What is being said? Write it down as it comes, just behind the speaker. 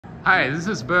Hi, this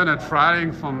is Bernard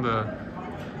Frading from the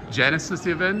Genesis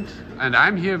event, and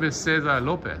I'm here with Cesar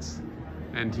Lopez.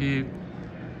 And he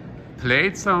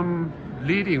played some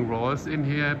leading roles in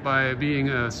here by being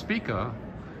a speaker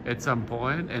at some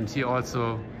point, and he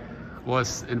also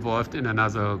was involved in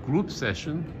another group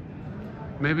session.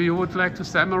 Maybe you would like to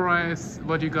summarize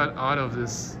what you got out of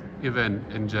this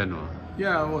event in general.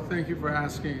 Yeah, well, thank you for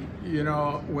asking. You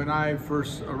know, when I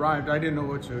first arrived, I didn't know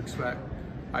what to expect.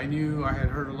 I knew I had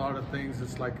heard a lot of things.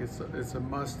 It's like it's a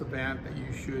must event that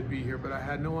you should be here, but I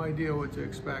had no idea what to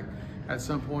expect. At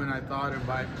some point, I thought it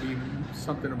might be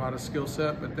something about a skill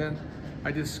set, but then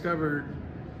I discovered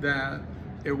that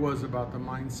it was about the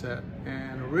mindset.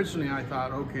 And originally, I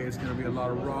thought, okay, it's going to be a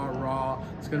lot of raw.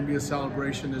 It's going to be a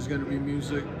celebration. There's going to be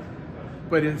music.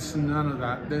 But it's none of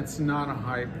that. It's not a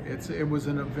hype. It was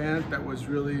an event that was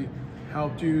really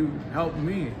helped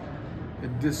me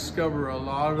discover a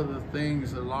lot of the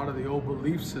things, a lot of the old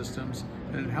belief systems,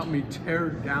 and it helped me tear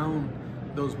down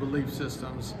those belief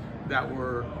systems that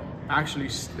were actually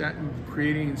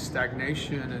creating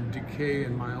stagnation and decay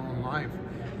in my own life.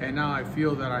 And now I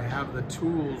feel that I have the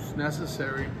tools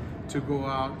necessary to go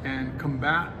out and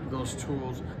combat those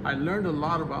tools. I learned a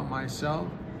lot about myself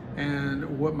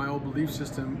and what my old belief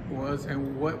system was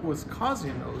and what was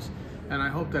causing those. And I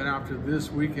hope that after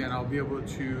this weekend, I'll be able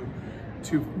to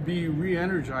be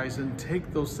re-energized and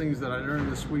take those things that I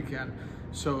learned this weekend.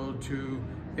 So to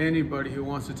anybody who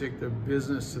wants to take their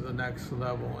business to the next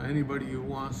level, anybody who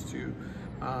wants to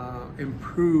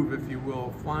improve, if you will,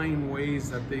 find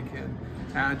ways that they can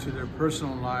add to their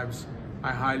personal lives,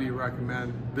 I highly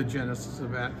recommend the Genesis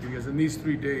event, because in these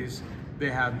 3 days, they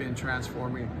have been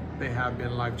transforming, they have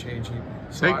been life-changing.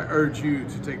 So I urge you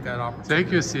to take that opportunity.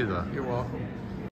 Thank you, Cesar. You're welcome.